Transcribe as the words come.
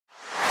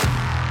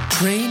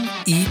Train,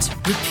 eat,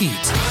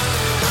 repeat.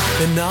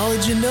 The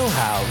knowledge and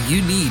know-how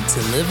you need to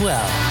live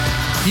well.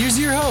 Here's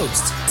your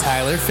host,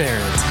 Tyler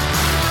Ferrand.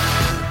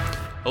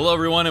 Hello,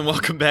 everyone, and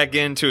welcome back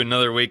into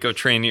another week of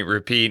Train, Eat,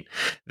 Repeat.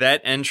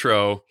 That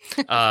intro,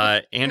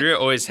 Andrea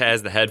always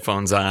has the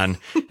headphones on.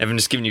 I'm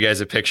just giving you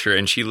guys a picture,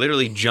 and she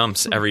literally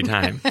jumps every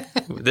time.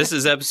 This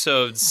is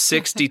episode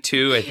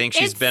 62. I think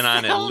she's been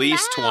on at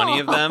least 20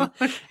 of them,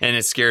 and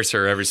it scares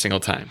her every single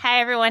time. Hi,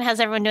 everyone. How's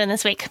everyone doing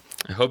this week?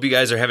 I hope you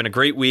guys are having a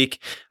great week.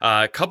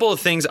 A couple of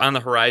things on the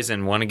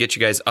horizon. Want to get you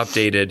guys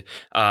updated.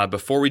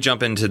 Before we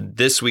jump into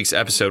this week's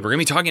episode, we're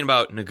going to be talking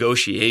about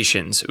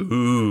negotiations.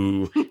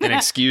 Ooh, and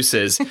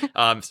excuses.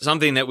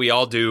 Something that we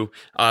all do,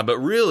 but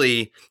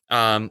really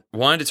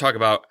wanted to talk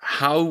about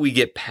how we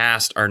get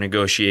past our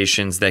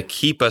negotiations that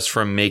keep us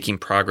from making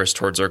progress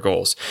towards our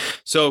goals.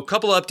 So a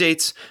couple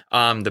updates.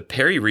 The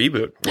Perry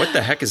Reboot. What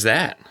the heck is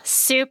that?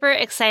 Super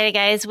excited,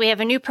 guys. We have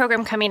a new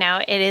program coming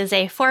out. It is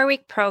a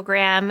 4-week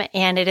program,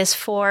 and it is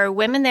for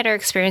women that are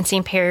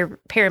experiencing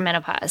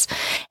perimenopause.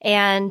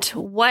 And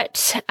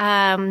what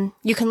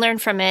you can learn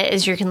from it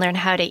is you can learn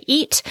how to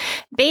eat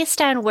based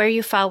on where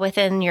you fall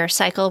within your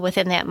cycle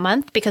within that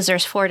month, because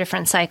there's 4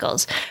 different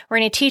cycles. We're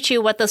going to teach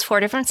you what those 4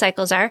 different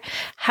cycles are,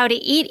 how to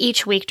eat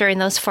each week during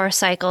those 4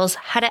 cycles,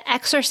 how to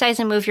exercise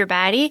and move your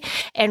body,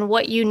 and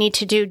what you need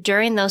to do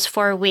during those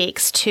 4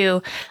 weeks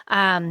to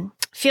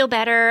feel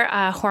better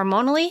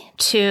hormonally,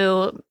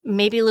 to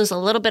maybe lose a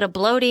little bit of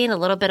bloating, a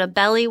little bit of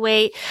belly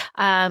weight,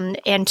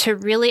 and to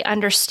really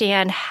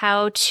understand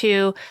how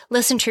to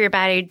listen to your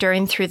body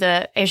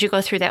as you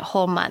go through that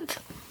whole month.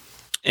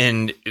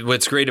 And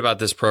what's great about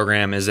this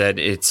program is that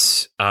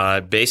it's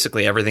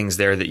basically everything's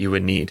there that you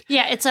would need.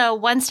 Yeah, it's a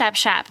one-stop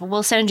shop.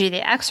 We'll send you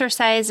the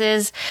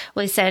exercises.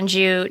 We send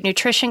you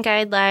nutrition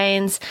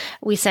guidelines.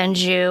 We send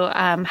you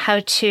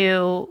how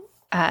to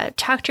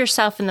talk to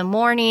yourself in the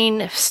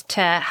morning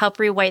to help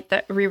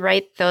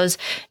rewrite those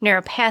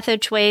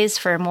neuropathoways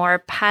for more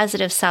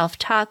positive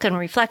self-talk and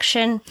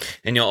reflection.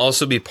 And you'll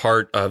also be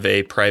part of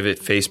a private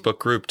Facebook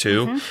group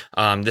too.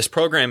 Mm-hmm. This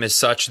program is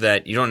such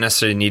that you don't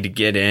necessarily need to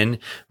get in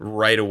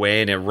right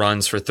away and it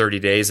runs for 30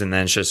 days and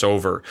then it's just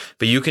over.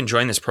 But you can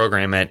join this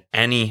program at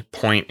any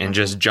point and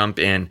just jump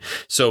in.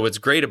 So what's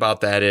great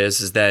about that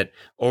is that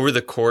over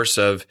the course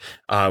of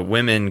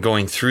women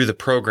going through the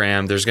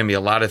program, there's going to be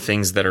a lot of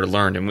things that are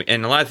learned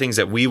and a lot of things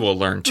that we will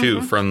learn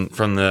too from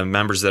the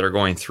members that are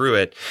going through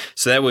it.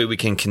 So that way we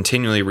can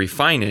continually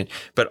refine it.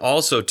 But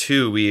also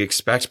too, we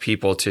expect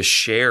people to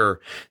share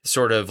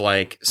sort of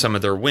like some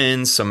of their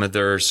wins, some of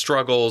their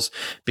struggles,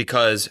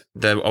 because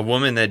a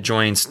woman that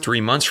joins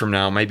 3 months from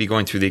now might be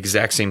going through the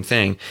exact same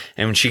thing.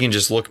 And when she can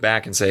just look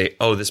back and say,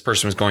 oh, this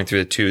person was going through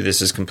it too. This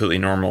is completely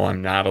normal.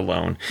 I'm not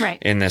alone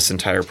in this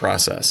entire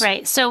process.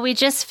 Right. So we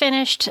just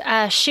finished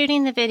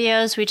shooting the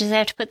videos. We just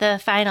have to put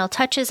the final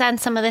touches on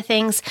some of the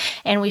things,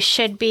 and we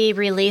should be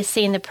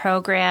releasing the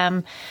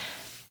program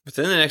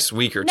within the next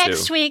week or two.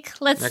 Let's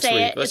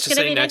say it. Let's just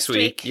say next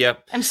week.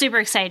 Yep. I'm super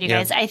excited, you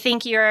guys. I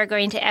think you're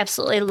going to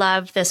absolutely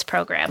love this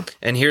program.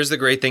 And here's the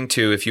great thing,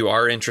 too. If you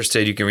are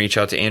interested, you can reach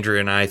out to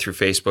Andrea and I through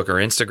Facebook or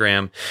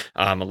Instagram.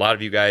 A lot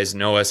of you guys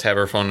know us, have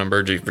our phone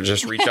number.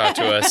 Just reach out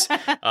to us.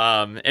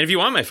 And if you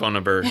want my phone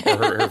number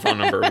or her phone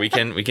number, we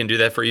can do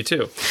that for you,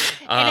 too.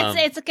 And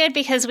it's good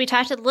because we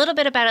talked a little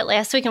bit about it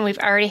last week, and we've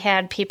already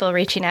had people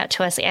reaching out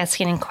to us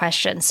asking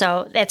questions.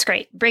 So that's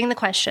great. Bring the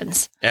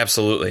questions.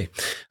 Absolutely.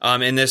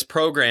 In this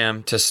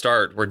program to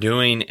start, we're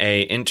doing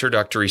a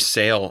introductory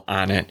sale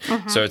on it.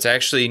 Mm-hmm. So it's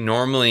actually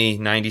normally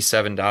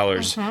 $97.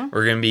 Mm-hmm.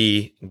 We're going to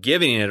be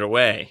giving it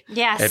away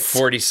at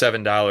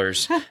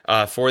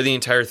 $47 for the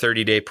entire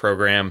 30-day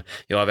program.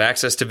 You'll have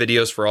access to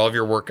videos for all of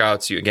your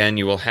workouts.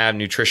 You will have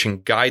nutrition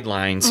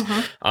guidelines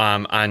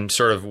on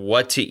sort of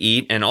what to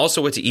eat and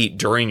also what to eat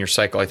during your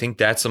cycle. I think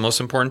that's the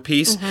most important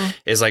piece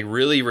is like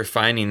really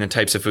refining the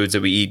types of foods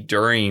that we eat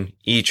during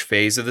each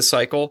phase of the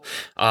cycle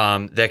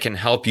that can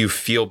help you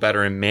feel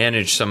better and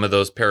manage some of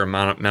those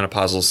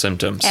perimenopausal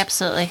symptoms.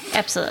 Absolutely.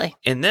 Absolutely.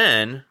 And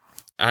then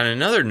on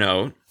another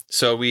note,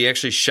 so we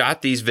actually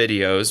shot these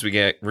videos. We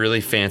get really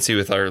fancy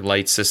with our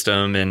light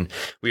system, and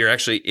we are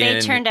actually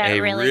in a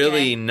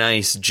really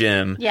nice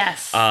gym.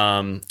 Yes.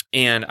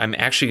 And I'm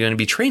actually going to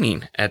be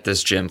training at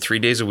this gym 3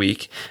 days a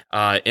week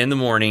in the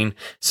morning.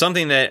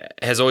 Something that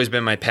has always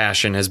been my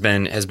passion has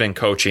been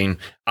coaching.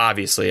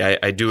 Obviously,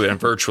 I do it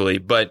virtually,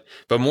 but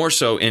more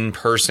so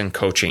in-person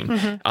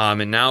coaching.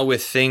 And now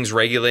with things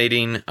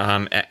regulating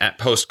at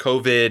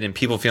post-COVID and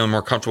people feeling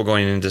more comfortable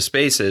going into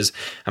spaces,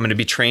 I'm going to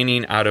be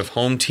training out of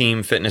Home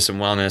Team Fitness and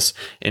Wellness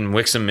in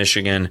Wixom,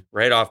 Michigan,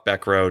 right off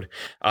Beck Road.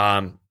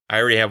 I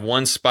already have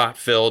one spot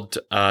filled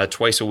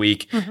twice a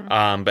week,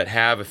 but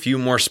have a few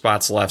more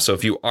spots left. So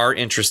if you are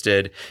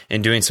interested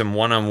in doing some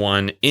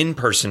one-on-one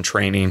in-person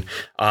training,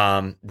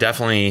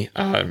 definitely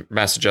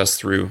message us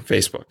through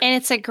Facebook. And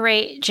it's a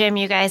great gym,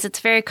 you guys. It's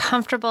very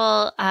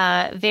comfortable,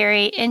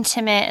 very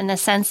intimate in the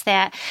sense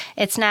that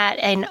it's not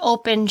an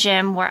open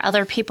gym where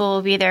other people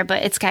will be there,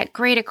 but it's got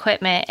great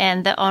equipment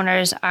and the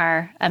owners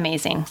are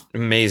amazing.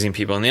 Amazing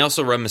people. And they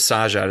also run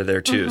massage out of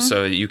there too.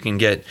 So you can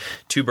get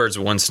two birds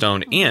with one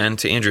stone. And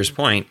to Andrew's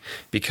point,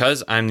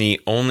 because I'm the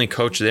only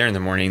coach there in the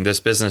morning, this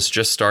business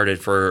just started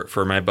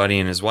for my buddy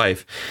and his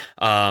wife.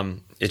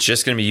 It's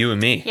just going to be you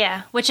and me.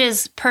 Yeah, which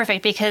is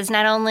perfect because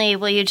not only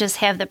will you just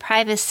have the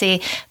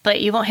privacy, but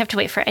you won't have to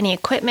wait for any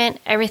equipment.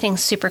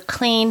 Everything's super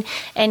clean,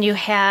 and you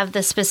have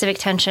the specific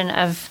attention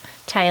of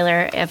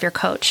Tyler, of your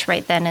coach,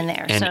 right then and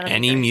there. And so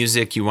any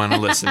music you want to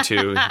listen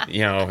to,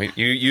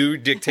 you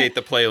dictate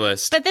the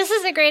playlist. But this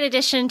is a great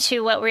addition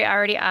to what we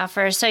already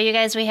offer. So you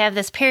guys, we have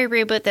this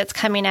Peri Reboot that's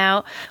coming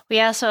out.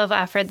 We also have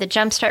offered the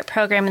Jumpstart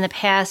program in the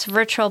past,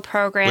 virtual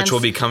programs. Which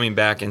will be coming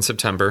back in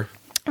September.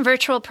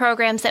 Virtual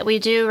programs that we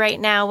do right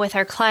now with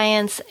our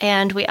clients,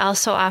 and we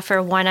also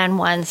offer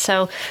one-on-one.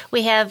 So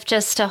we have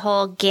just a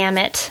whole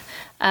gamut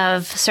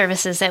of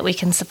services that we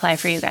can supply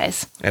for you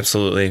guys.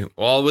 Absolutely.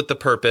 All with the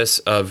purpose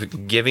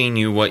of giving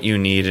you what you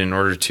need in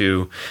order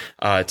to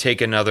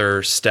take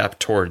another step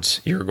towards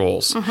your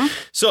goals.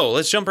 So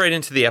let's jump right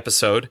into the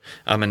episode.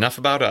 Enough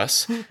about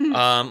us.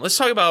 Let's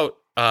talk about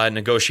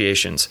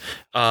negotiations.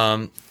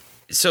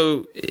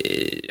 So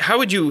how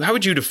would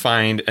you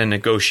define a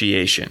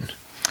negotiation?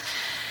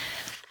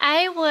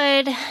 I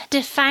would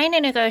define a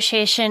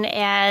negotiation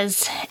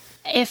as,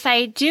 if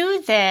I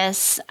do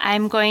this,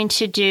 I'm going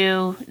to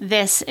do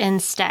this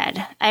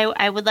instead.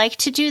 I would like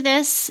to do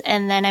this,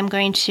 and then I'm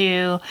going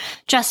to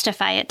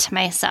justify it to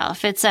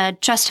myself. It's a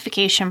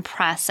justification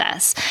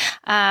process.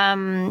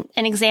 An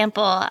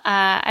example,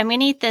 I'm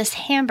going to eat this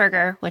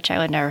hamburger, which I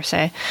would never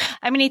say.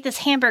 I'm going to eat this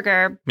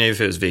hamburger. Maybe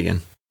if it was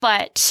vegan.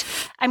 But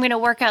I'm going to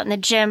work out in the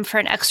gym for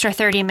an extra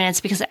 30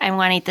 minutes because I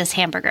want to eat this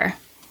hamburger.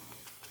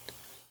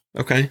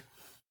 Okay.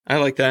 I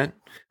like that.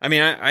 I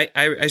mean,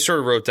 I sort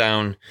of wrote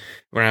down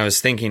when I was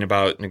thinking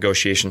about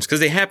negotiations, because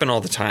they happen all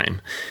the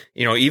time.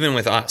 Even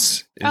with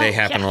us, they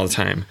happen all the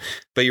time.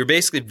 But you're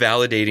basically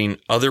validating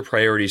other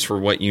priorities for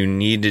what you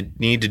need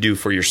to do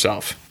for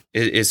yourself.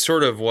 Is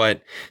sort of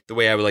the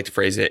way I would like to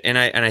phrase it. And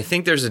I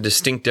think there's a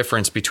distinct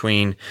difference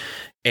between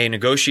a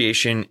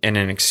negotiation and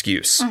an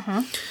excuse.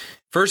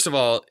 First of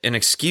all, an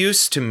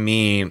excuse to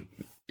me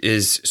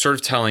is sort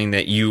of telling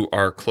that you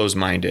are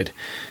closed-minded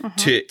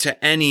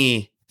to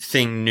anything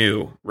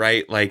new,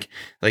 right? Like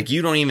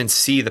you don't even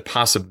see the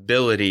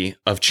possibility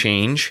of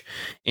change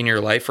in your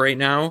life right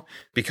now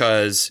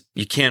because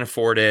you can't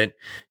afford it,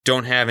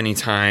 don't have any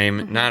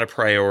time, not a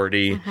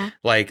priority.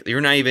 Like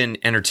you're not even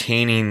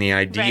entertaining the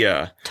idea.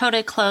 Right.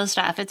 Totally closed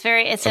off. It's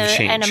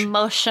an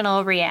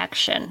emotional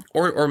reaction.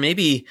 Or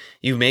maybe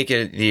you make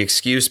it the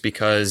excuse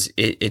because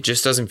it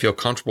just doesn't feel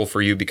comfortable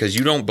for you because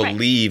you don't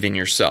believe in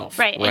yourself.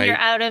 Right.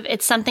 And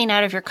it's something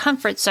out of your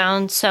comfort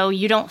zone. So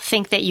you don't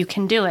think that you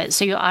can do it.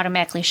 So you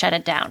automatically shut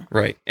it down.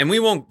 Right. And we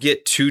won't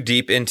get too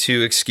deep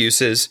into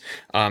excuses.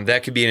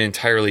 That could be an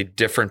entirely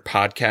different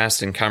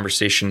podcast and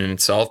conversation in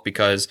itself,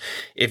 because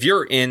if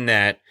you're in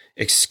that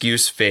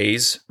excuse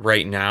phase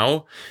right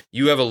now,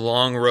 you have a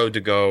long road to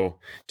go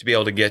to be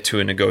able to get to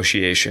a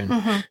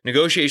negotiation.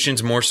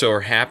 Negotiations more so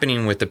are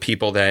happening with the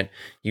people that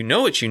you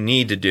know what you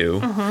need to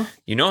do,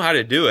 you know how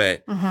to do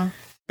it,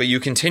 but you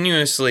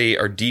continuously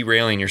are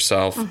derailing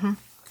yourself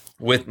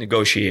with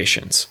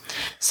negotiations.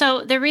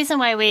 So the reason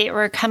why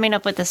we're coming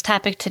up with this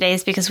topic today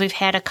is because we've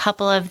had a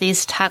couple of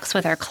these talks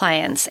with our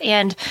clients.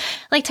 And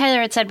like Tyler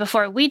had said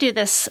before, we do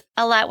this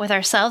a lot with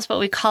ourselves, but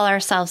we call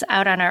ourselves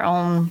out on our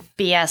own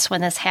BS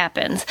when this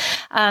happens.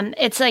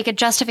 It's like a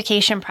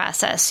justification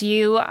process.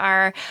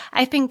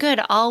 I've been good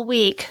all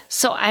week,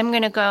 so I'm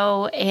going to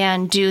go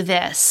and do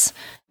this.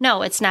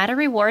 No, it's not a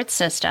reward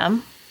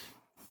system.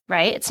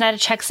 Right? It's not a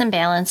checks and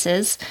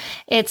balances.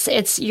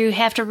 It's you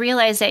have to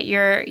realize that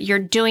you're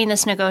doing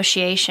this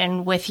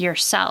negotiation with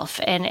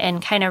yourself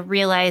and kind of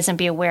realize and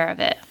be aware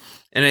of it.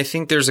 And I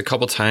think there's a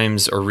couple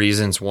times or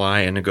reasons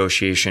why a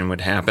negotiation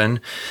would happen.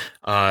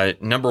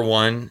 Number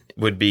one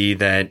would be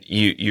that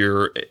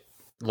your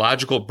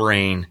logical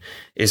brain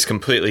is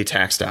completely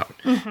taxed out.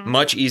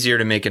 Much easier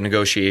to make a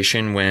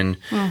negotiation when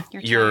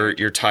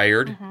you're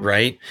tired,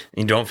 right?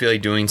 And you don't feel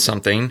like doing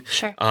something.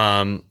 Sure.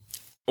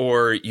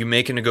 Or you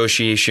make a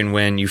negotiation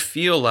when you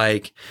feel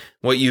like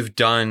what you've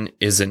done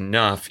is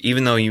enough,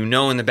 even though you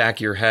know in the back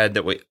of your head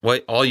that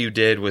what all you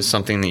did was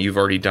something that you've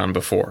already done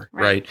before,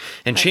 right?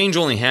 And change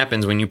only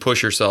happens when you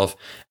push yourself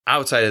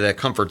outside of that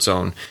comfort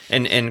zone.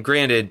 And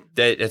granted,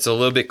 that it's a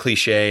little bit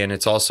cliche, and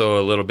it's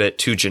also a little bit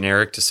too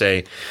generic to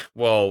say,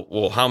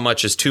 well, how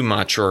much is too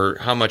much or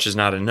how much is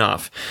not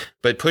enough?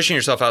 But pushing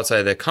yourself outside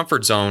of that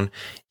comfort zone,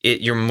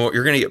 you're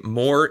going to get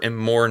more and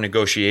more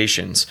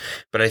negotiations.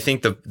 But I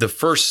think the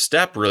first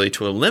step really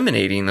to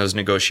eliminating those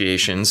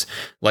negotiations,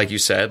 like you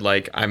said,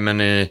 like, I'm going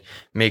to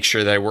make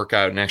sure that I work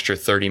out an extra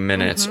 30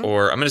 minutes,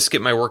 or I'm going to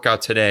skip my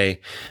workout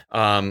today.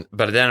 But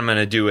then I'm going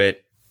to do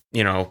it,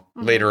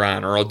 later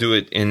on, or I'll do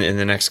it in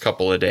the next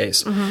couple of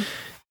days.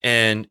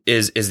 And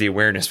is the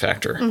awareness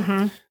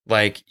factor.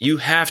 Like, you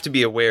have to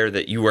be aware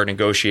that you are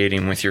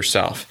negotiating with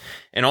yourself.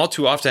 And all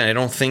too often, I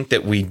don't think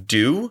that we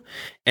do.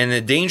 And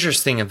the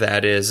dangerous thing of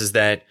that is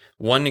that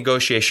one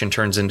negotiation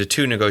turns into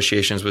two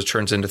negotiations, which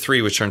turns into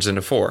three, which turns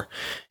into four.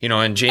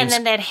 And James... And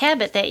then that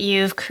habit that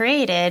you've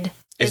created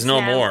is no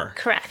more.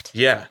 Correct.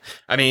 Yeah.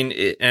 I mean,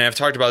 and I've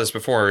talked about this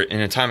before, in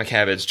Atomic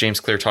Habits, James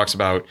Clear talks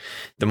about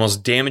the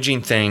most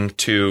damaging thing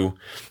to...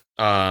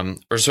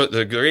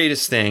 the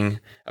greatest thing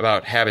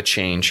about habit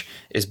change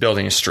is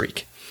building a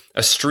streak.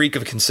 A streak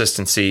of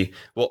consistency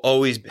will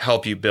always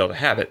help you build a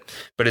habit,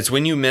 but it's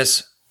when you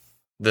miss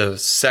the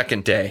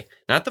second day,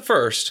 not the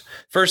first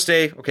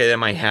day. Okay, that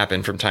might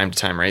happen from time to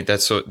time, right?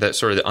 That's sort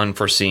of the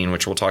unforeseen,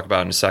 which we'll talk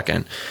about in a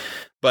second.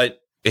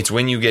 But it's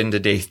when you get into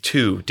day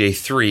 2, day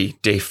 3,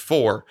 day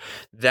 4.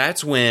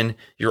 That's when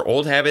your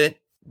old habit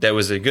that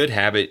was a good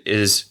habit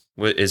is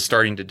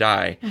starting to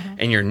die,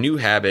 and your new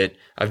habit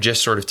of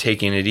just sort of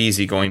taking it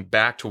easy, going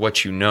back to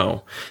what you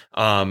know.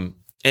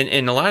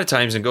 And a lot of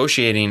times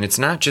negotiating, it's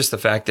not just the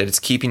fact that it's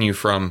keeping you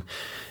from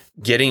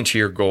getting to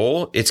your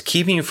goal, it's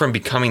keeping you from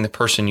becoming the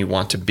person you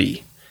want to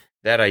be,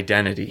 that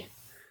identity.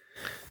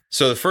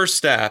 So the first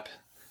step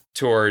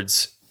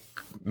towards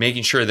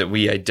making sure that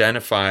we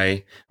identify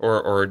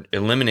or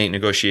eliminate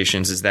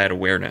negotiations is that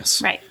awareness.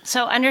 Right.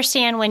 So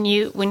understand when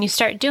you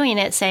start doing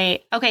it,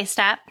 say, okay,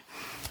 stop.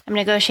 I'm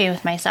negotiating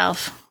with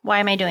myself. Why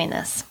am I doing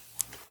this?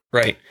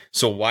 Right.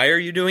 So why are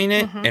you doing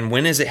it? And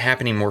when is it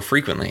happening more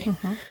frequently?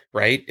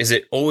 Right? Is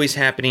it always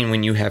happening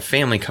when you have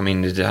family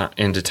coming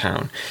into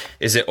town?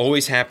 Is it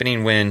always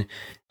happening when,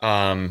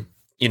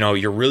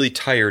 you're really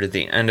tired at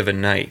the end of a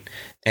night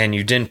and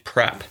you didn't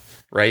prep?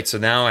 Right? So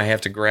now I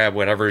have to grab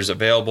whatever is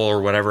available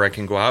or whatever I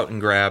can go out and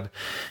grab.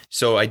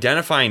 So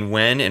identifying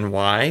when and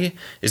why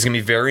is going to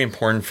be very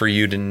important for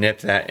you to nip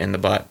that in the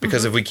butt.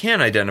 Because if we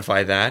can't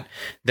identify that,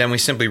 then we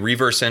simply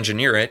reverse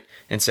engineer it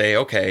and say,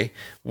 okay,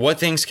 what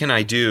things can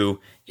I do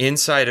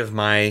inside of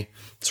my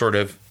sort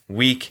of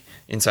week,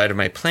 inside of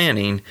my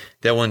planning,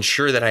 that will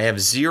ensure that I have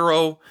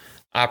zero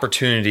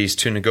opportunities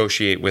to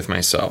negotiate with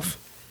myself.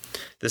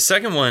 The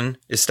second one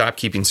is stop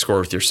keeping score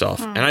with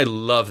yourself. And I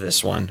love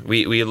this one.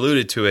 We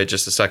alluded to it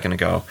just a second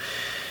ago.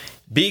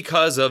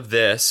 Because of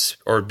this,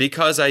 or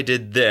because I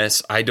did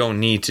this, I don't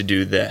need to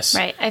do this.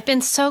 Right. I've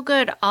been so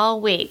good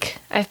all week.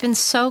 I've been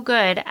so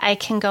good, I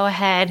can go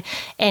ahead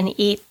and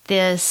eat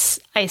this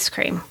ice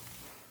cream.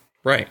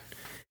 Right.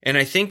 And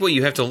I think what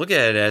you have to look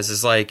at it as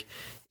is like,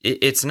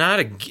 we're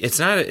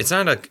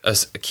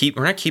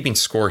not keeping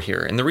score here.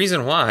 And the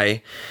reason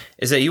why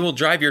is that you will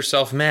drive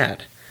yourself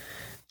mad.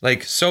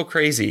 Like, so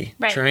crazy,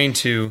 right. Trying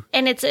to...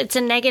 And it's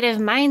a negative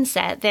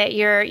mindset that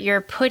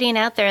you're putting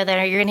out there,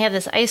 that you're going to have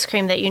this ice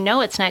cream that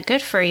it's not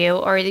good for you,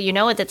 or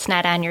that's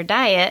not on your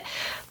diet.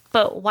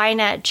 But why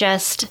not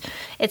just...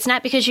 It's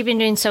not because you've been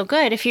doing so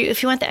good. If you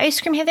want the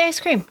ice cream, have the ice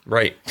cream.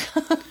 Right.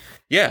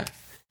 Yeah.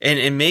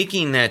 And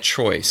making that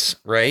choice,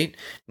 right?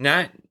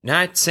 Not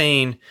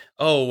saying,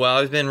 oh, well,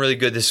 I've been really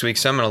good this week,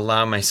 so I'm going to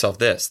allow myself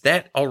this.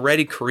 That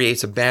already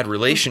creates a bad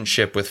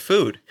relationship with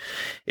food.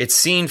 It's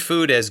seeing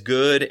food as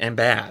good and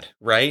bad,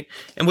 right?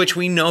 In which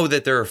we know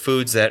that there are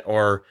foods that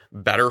are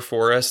better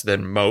for us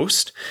than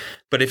most.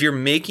 But if you're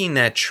making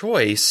that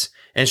choice,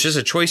 and it's just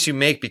a choice you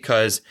make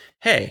because,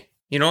 hey,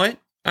 you know what?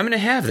 I'm going to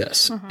have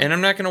this, and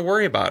I'm not going to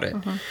worry about it.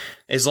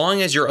 As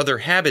long as your other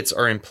habits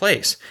are in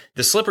place.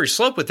 The slippery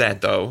slope with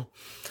that, though,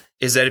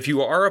 is that if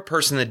you are a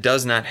person that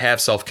does not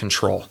have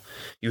self-control,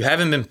 you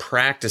haven't been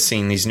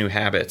practicing these new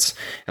habits,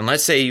 and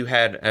let's say you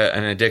had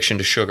an addiction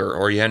to sugar,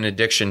 or you had an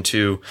addiction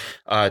to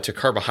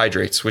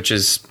carbohydrates, which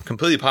is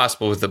completely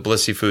possible with the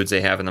Blissy foods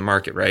they have in the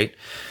market, right?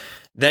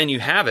 Then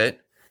you have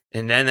it,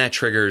 and then that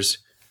triggers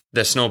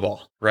the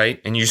snowball, right?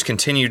 And you just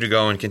continue to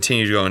go and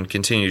continue to go and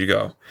continue to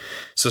go.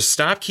 So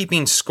stop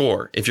keeping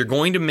score. If you're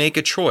going to make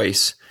a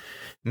choice,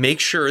 make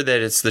sure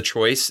that it's the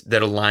choice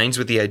that aligns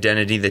with the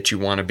identity that you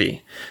want to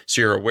be. So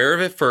you're aware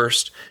of it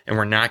first, and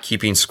we're not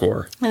keeping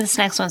score. And this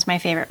next one's my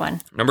favorite one.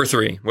 Number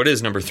 3. What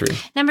is number 3?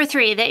 Number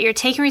 3, that you're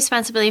taking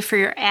responsibility for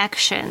your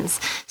actions.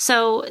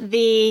 So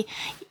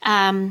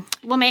I'm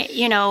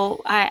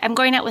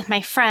going out with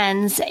my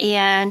friends,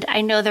 and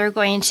I know they're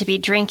going to be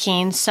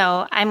drinking,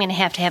 so I'm going to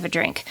have a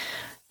drink.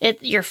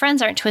 Your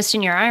friends aren't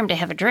twisting your arm to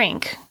have a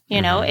drink.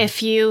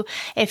 If you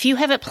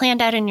have it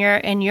planned out in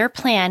your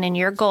plan and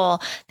your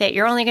goal that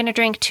you're only going to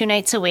drink 2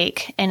 nights a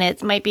week, and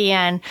it might be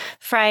on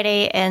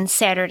Friday and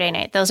Saturday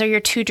night, those are your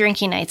 2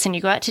 drinking nights, and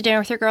you go out to dinner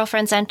with your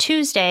girlfriends on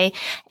Tuesday,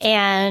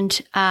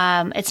 and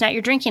it's not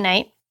your drinking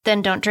night,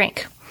 then don't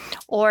drink.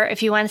 Or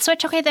if you want to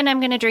switch, okay, then I'm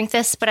going to drink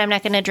this, but I'm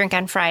not going to drink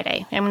on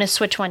Friday. I'm going to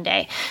switch one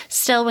day,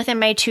 still within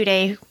my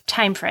 2-day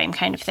time frame,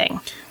 kind of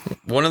thing.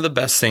 One of the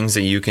best things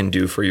that you can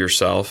do for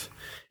yourself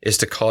is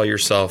to call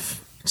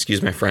yourself,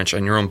 excuse my French,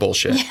 on your own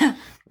bullshit,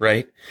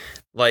 right?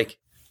 Like,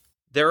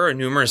 there are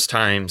numerous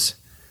times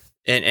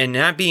And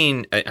not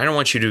being, I don't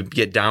want you to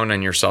get down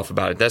on yourself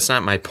about it. That's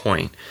not my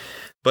point.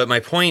 But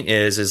my point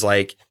is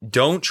like,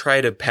 don't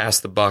try to pass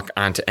the buck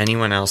onto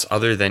anyone else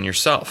other than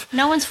yourself.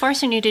 No one's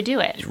forcing you to do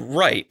it.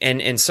 Right.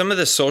 And some of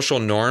the social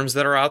norms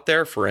that are out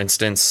there, for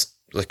instance,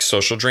 like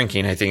social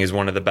drinking, I think is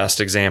one of the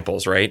best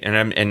examples, right?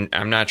 And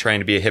I'm not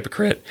trying to be a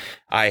hypocrite.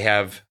 I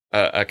have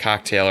a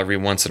cocktail every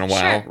once in a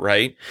while, Sure.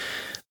 right?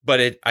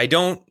 But I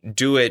don't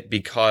do it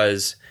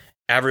because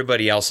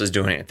everybody else is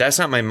doing it. That's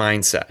not my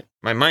mindset.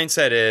 My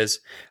mindset is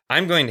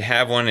I'm going to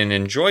have one and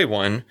enjoy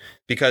one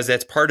because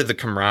that's part of the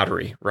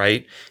camaraderie,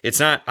 right? It's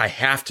not, I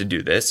have to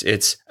do this.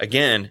 It's,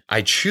 again,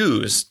 I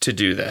choose to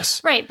do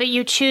this. Right, but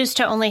you choose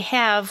to only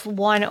have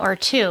 1 or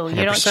 2. You 100%.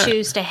 don't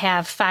choose to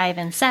have 5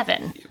 and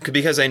 7.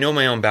 Because I know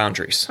my own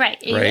boundaries. Right.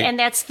 And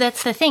that's the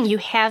thing. You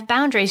have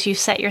boundaries. You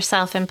set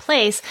yourself in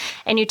place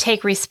and you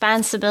take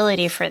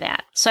responsibility for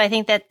that. So I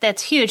think that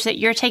that's huge that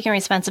you're taking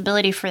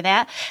responsibility for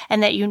that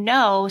and that you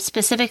know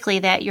specifically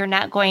that you're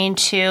not going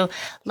to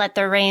let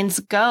the reins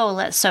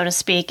go, so to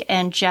speak,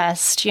 and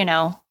just,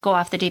 go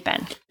off the deep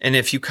end. And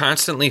if you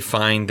constantly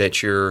find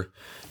that you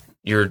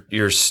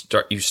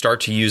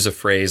start to use a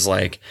phrase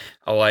like,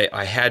 oh,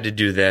 I had to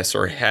do this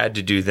or had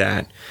to do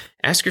that,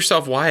 ask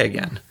yourself why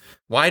again.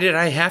 Why did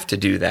I have to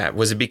do that?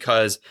 Was it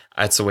because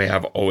that's the way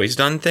I've always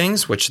done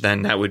things, which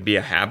then that would be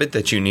a habit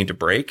that you need to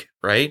break,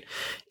 right?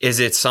 Is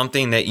it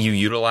something that you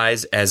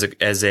utilize as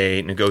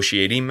a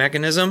negotiating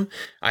mechanism?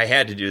 I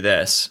had to do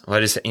this. I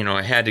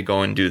had to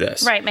go and do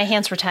this. Right. My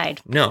hands were tied.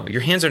 No,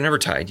 your hands are never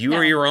tied. You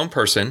are your own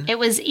person. It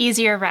was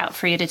easier route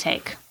for you to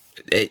take.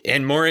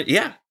 And more,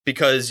 yeah.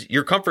 Because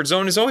your comfort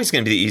zone is always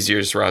going to be the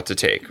easiest route to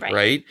take,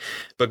 right?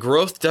 But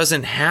growth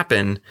doesn't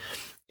happen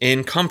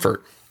in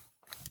comfort.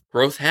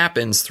 Growth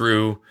happens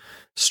through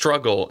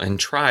struggle and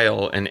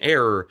trial and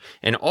error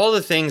and all the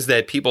things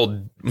that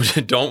people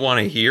don't want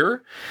to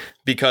hear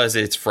because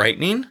it's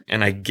frightening.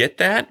 And I get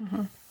that.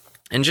 Mm-hmm.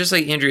 And just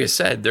like Andrea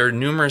said, there are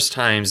numerous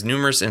times,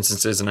 numerous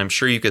instances, and I'm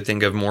sure you could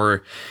think of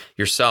more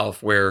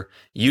yourself, where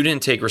you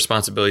didn't take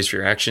responsibilities for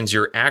your actions.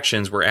 Your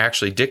actions were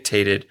actually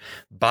dictated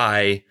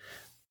by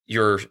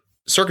your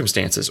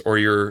circumstances or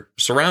your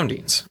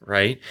surroundings,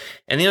 right?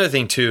 And the other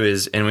thing too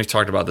is, and we've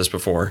talked about this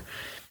before,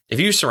 if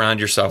you surround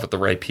yourself with the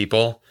right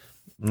people,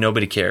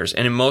 nobody cares.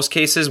 And in most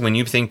cases, when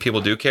you think people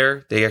do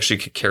care, they actually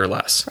could care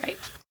less. Right.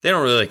 They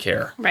don't really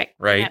care. Right.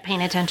 Right. Not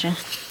paying attention.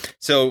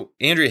 So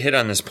Andrea hit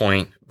on this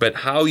point, but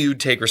how you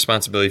take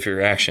responsibility for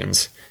your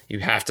actions, you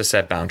have to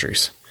set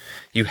boundaries.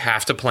 You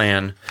have to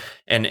plan.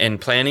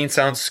 And planning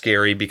sounds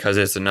scary because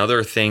it's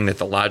another thing that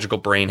the logical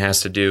brain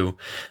has to do.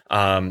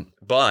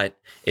 But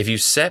if you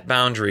set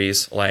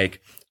boundaries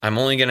like, I'm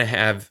only going to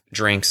have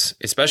drinks,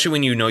 especially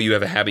when you know you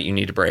have a habit you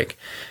need to break.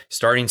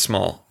 Starting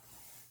small.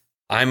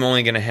 I'm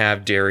only going to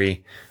have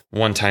dairy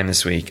 1 time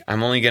this week.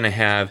 I'm only going to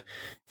have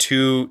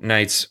 2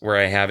 nights where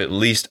I have at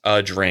least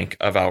a drink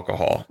of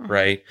alcohol,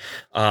 right?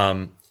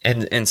 And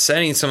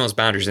setting some of those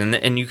boundaries.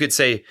 And you could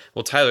say,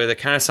 well, Tyler, that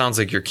kind of sounds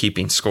like you're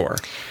keeping score.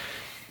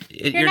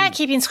 You're not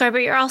keeping score,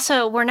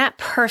 but we're not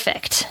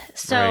perfect.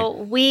 So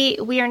we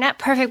are not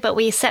perfect, but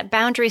we set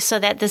boundaries so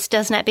that this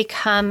does not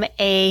become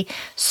a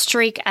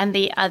streak on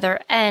the other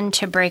end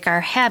to break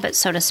our habit,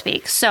 so to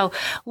speak. So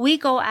we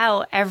go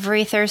out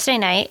every Thursday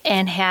night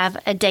and have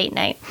a date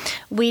night.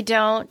 We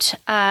don't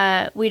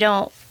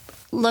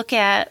look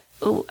at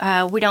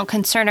we don't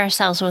concern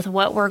ourselves with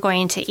what we're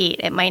going to eat.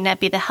 It might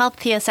not be the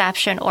healthiest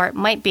option or it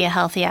might be a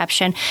healthy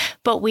option,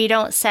 but we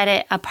don't set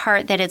it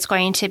apart that it's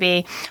going to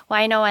be,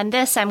 well, I know on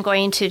this I'm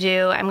going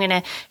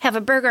to have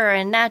a burger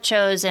and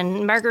nachos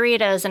and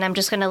margaritas and I'm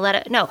just going to let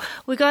it. No,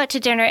 we go out to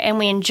dinner and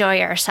we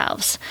enjoy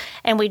ourselves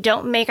and we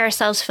don't make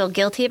ourselves feel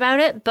guilty about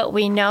it, but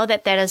we know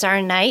that that is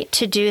our night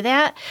to do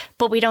that,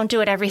 but we don't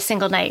do it every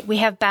single night. We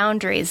have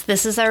boundaries.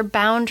 This is our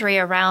boundary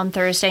around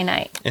Thursday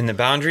night. And the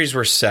boundaries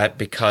were set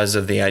because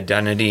of the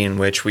identity in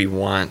which we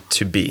want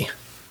to be,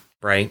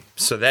 right?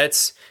 So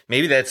that's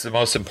the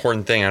most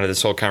important thing out of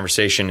this whole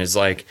conversation is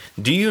like,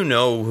 do you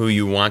know who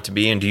you want to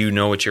be and do you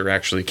know what you're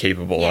actually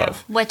capable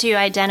of? What do you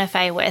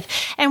identify with?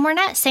 And we're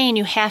not saying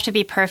you have to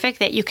be perfect,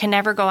 that you can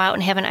never go out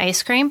and have an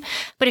ice cream.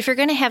 But if you're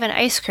going to have an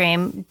ice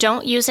cream,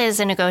 don't use it as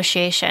a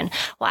negotiation.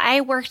 Well, I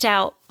worked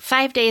out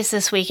 5 days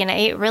this week and I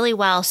ate really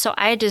well, so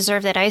I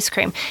deserve that ice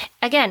cream.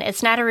 Again,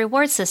 it's not a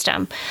reward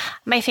system.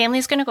 My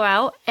family's going to go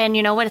out and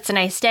you know what? It's a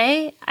nice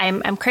day.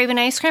 I'm craving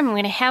ice cream. I'm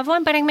going to have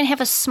one, but I'm going to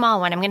have a small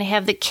one. I'm going to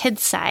have the kid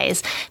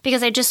size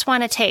because I just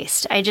want a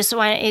taste. I just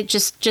want it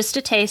just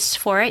a taste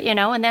for it,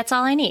 and that's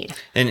all I need.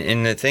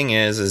 And the thing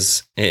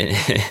is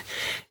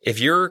if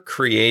you're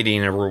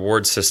creating a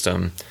reward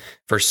system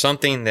for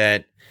something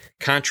that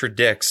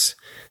contradicts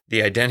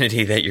the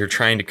identity that you're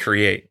trying to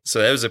create.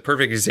 So that was a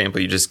perfect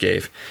example you just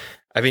gave.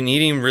 I've been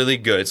eating really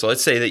good. So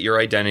let's say that your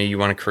identity you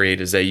want to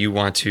create is that you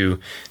want to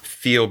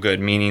feel good,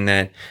 meaning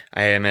that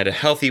I am at a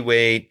healthy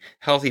weight,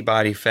 healthy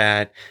body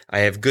fat. I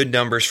have good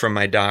numbers from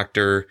my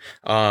doctor.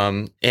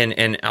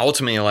 And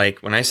ultimately, like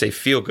when I say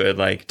feel good,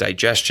 like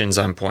digestion's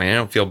on point. I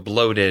don't feel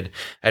bloated.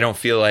 I don't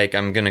feel like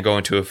I'm going to go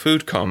into a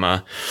food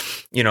coma.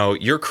 You know,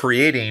 you're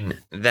creating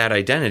that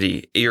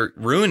identity. You're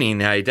ruining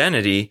the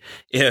identity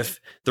if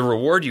the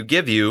reward you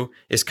give you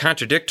is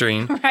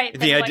contradicting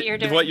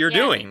what you're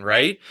doing,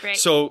 right? Right.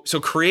 So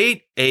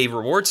create a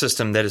reward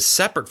system that is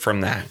separate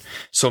from that.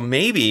 So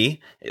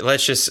maybe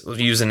let's just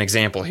use an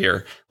example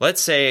here. Let's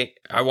say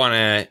I want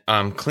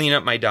to clean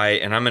up my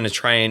diet and I'm going to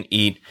try and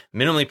eat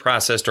minimally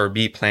processed or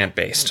be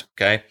plant-based.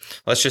 Okay.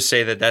 Let's just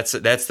say that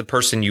that's the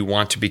person you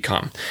want to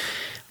become.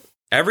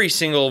 Every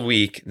single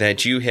week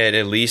that you hit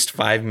at least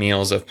 5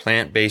 meals of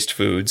plant-based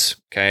foods,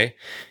 okay,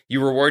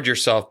 you reward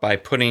yourself by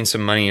putting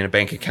some money in a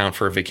bank account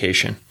for a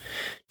vacation.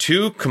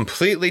 Two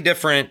completely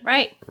different,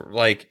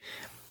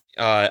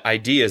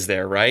 ideas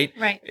there, right?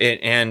 Right.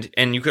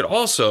 And you could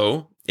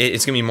also,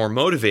 it's going to be more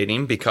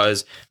motivating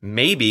because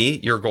maybe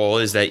your goal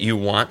is that you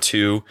want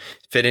to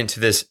fit into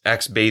this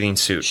X bathing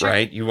suit, sure.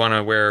 right? You want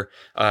to wear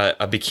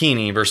a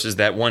bikini versus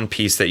that one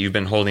piece that you've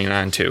been holding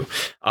on to.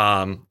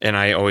 And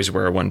I always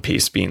wear a one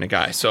piece being a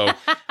guy. So,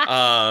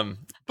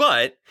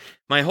 but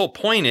my whole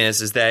point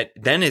is that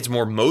then it's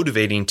more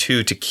motivating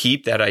to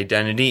keep that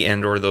identity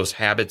and or those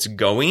habits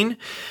going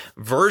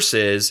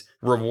versus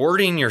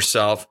rewarding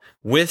yourself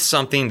with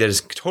something that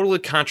is totally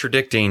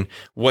contradicting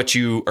what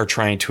you are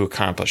trying to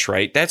accomplish,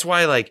 right? That's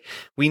why, like,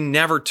 we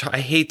never, I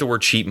hate the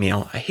word cheat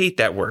meal. I hate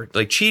that word.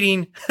 Like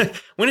cheating,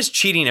 when is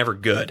cheating ever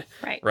good?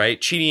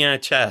 Right? Cheating on a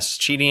test,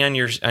 cheating on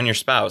your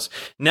spouse.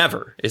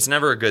 Never. It's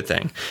never a good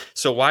thing.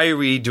 So why are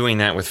we doing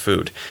that with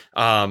food?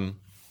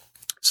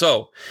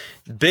 So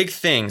big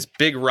things,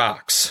 big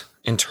rocks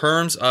in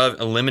terms of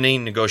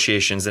eliminating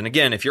negotiations. And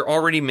again, if you're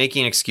already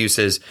making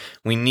excuses,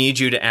 we need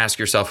you to ask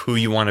yourself who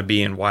you want to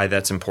be and why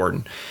that's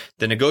important.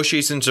 The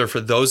negotiations are for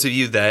those of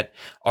you that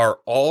are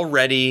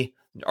already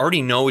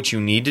know what you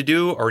need to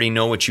do, already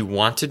know what you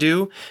want to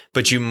do,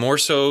 but you more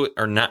so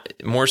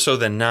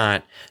than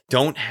not,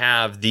 don't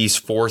have these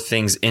 4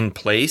 things in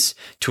place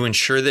to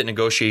ensure that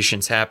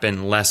negotiations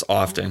happen less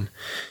often.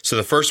 So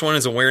the first one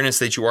is awareness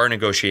that you are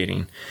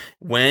negotiating.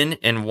 When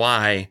and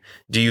why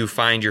do you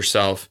find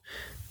yourself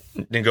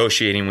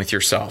negotiating with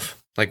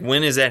yourself? Like,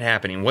 when is that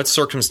happening? What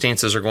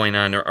circumstances are going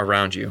on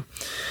around you?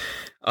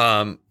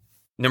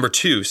 Number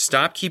 2,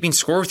 stop keeping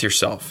score with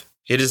yourself.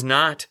 It is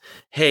not,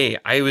 hey,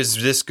 I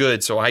was this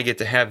good, so I get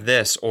to have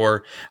this,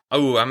 or,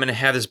 oh, I'm going to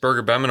have this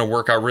burger, but I'm going to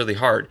work out really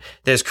hard.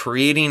 That is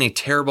creating a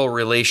terrible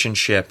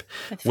relationship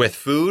with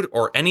food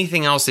or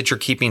anything else that you're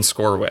keeping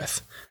score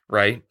with,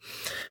 right?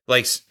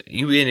 Like,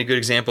 you being a good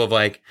example of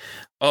like,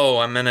 oh,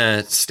 I'm going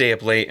to stay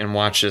up late and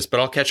watch this, but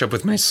I'll catch up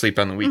with my sleep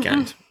on the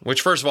weekend,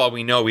 which, first of all,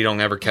 we know we don't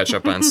ever catch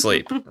up on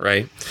sleep,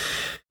 right?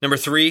 Number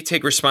 3,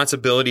 take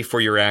responsibility for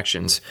your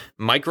actions.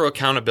 Micro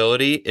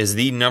accountability is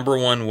the number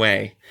one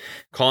way.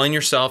 Calling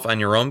yourself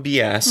on your own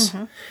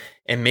BS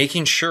and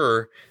making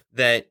sure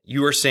that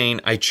you are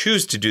saying, I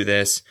choose to do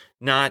this,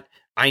 not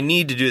I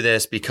need to do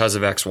this because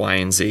of X, Y,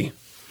 and Z.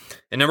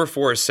 And number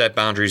 4 is set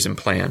boundaries and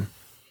plan.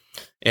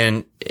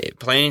 And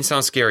planning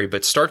sounds scary,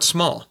 but start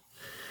small.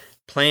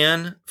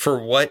 Plan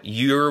for what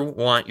you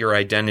want your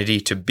identity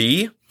to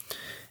be,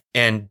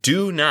 and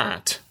do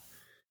not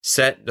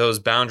set those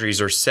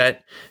boundaries or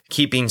set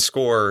keeping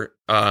score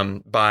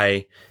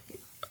by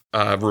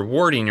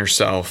rewarding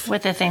yourself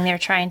with a thing they're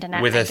trying to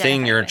not with a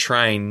thing you're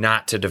trying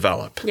not to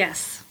develop.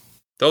 Yes.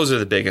 Those are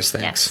the biggest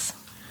things. Yes,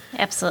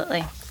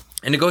 absolutely.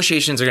 And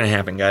negotiations are going to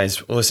happen,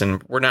 guys.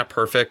 Listen, we're not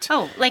perfect.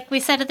 Oh, like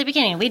we said at the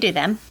beginning, we do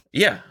them.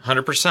 Yeah,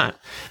 100%.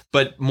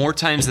 But more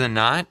times than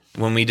not,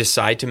 when we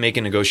decide to make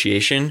a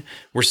negotiation,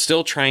 we're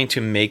still trying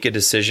to make a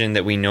decision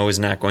that we know is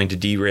not going to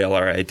derail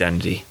our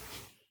identity.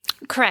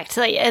 Correct.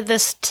 Like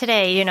this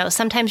today,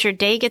 sometimes your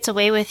day gets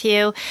away with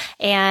you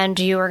and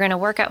you are going to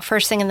work out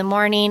first thing in the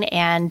morning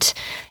and,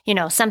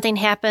 something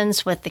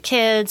happens with the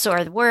kids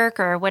or the work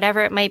or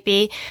whatever it might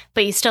be,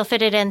 but you still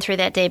fit it in through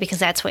that day because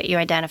that's what you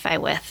identify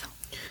with.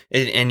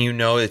 And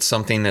it's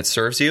something that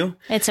serves you.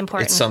 It's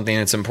important. It's something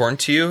that's important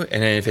to you.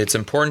 And if it's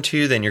important to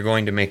you, then you're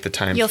going to make the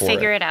time You'll for it. You'll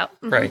figure it out.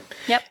 Mm-hmm. Right.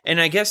 Yep. And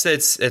I guess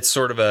it's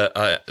sort of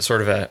a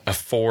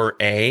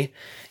 4A.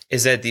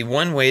 Is that the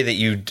one way that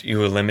you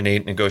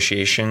eliminate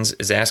negotiations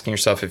is asking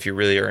yourself if you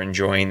really are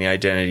enjoying the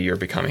identity you're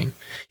becoming.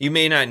 You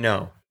may not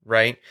know,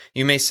 right?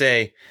 You may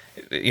say,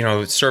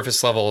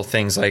 surface level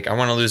things like, I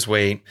want to lose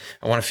weight,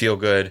 I want to feel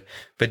good.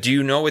 But do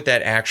you know what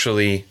that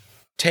actually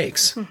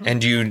takes? Mm-hmm. And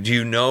do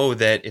you know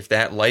that if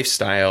that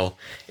lifestyle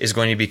is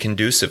going to be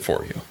conducive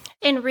for you?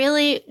 And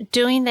really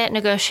doing that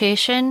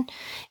negotiation,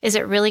 is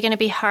it really going to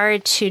be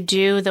hard to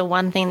do the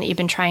one thing that you've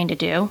been trying to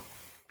do?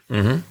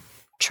 Mm-hmm.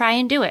 Try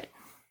and do it.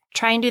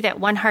 Try and do that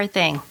one hard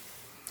thing.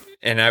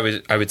 And I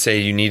would say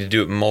you need to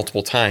do it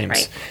multiple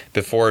times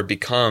before it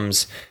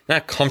becomes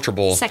not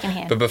comfortable,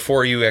 secondhand, but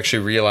before you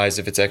actually realize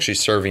if it's actually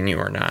serving you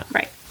or not.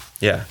 Right.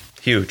 Yeah.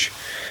 Huge.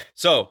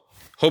 So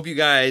Hope you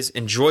guys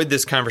enjoyed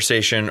this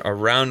conversation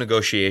around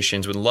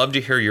negotiations. Would love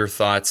to hear your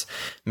thoughts.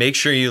 Make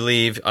sure you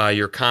leave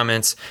your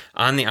comments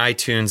on the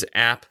iTunes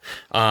app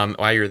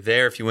while you're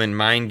there. If you wouldn't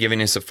mind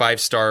giving us a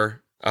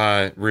 5-star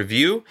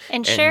review.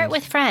 And share it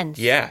with friends.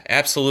 Yeah,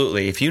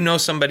 absolutely. If you know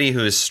somebody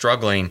who is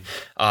struggling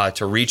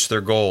to reach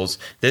their goals,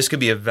 this could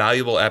be a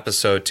valuable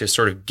episode to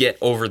sort of get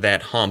over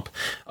that hump.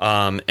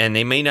 And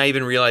they may not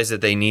even realize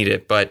that they need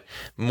it. But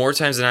more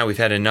times than not, we've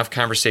had enough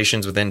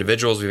conversations with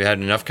individuals. We've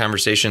had enough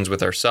conversations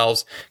with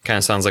ourselves. Kind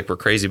of sounds like we're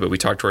crazy, but we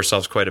talk to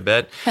ourselves quite a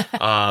bit.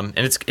 And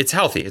it's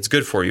healthy. It's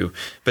good for you.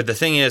 But the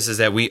thing is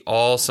that we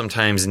all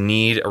sometimes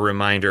need a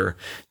reminder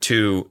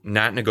to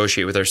not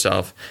negotiate with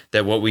ourselves,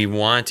 that what we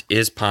want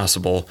is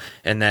possible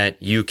and that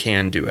you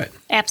can do it.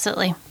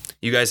 Absolutely.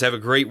 You guys have a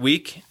great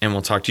week, and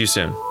we'll talk to you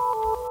soon.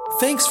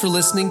 Thanks for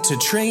listening to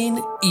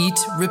Train, Eat,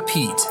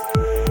 Repeat.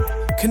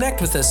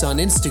 Connect with us on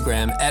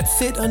Instagram at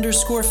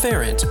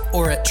fit_ferent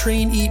or at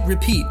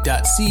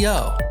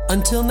traineatrepeat.co.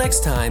 Until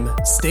next time,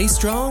 stay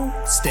strong,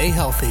 stay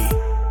healthy.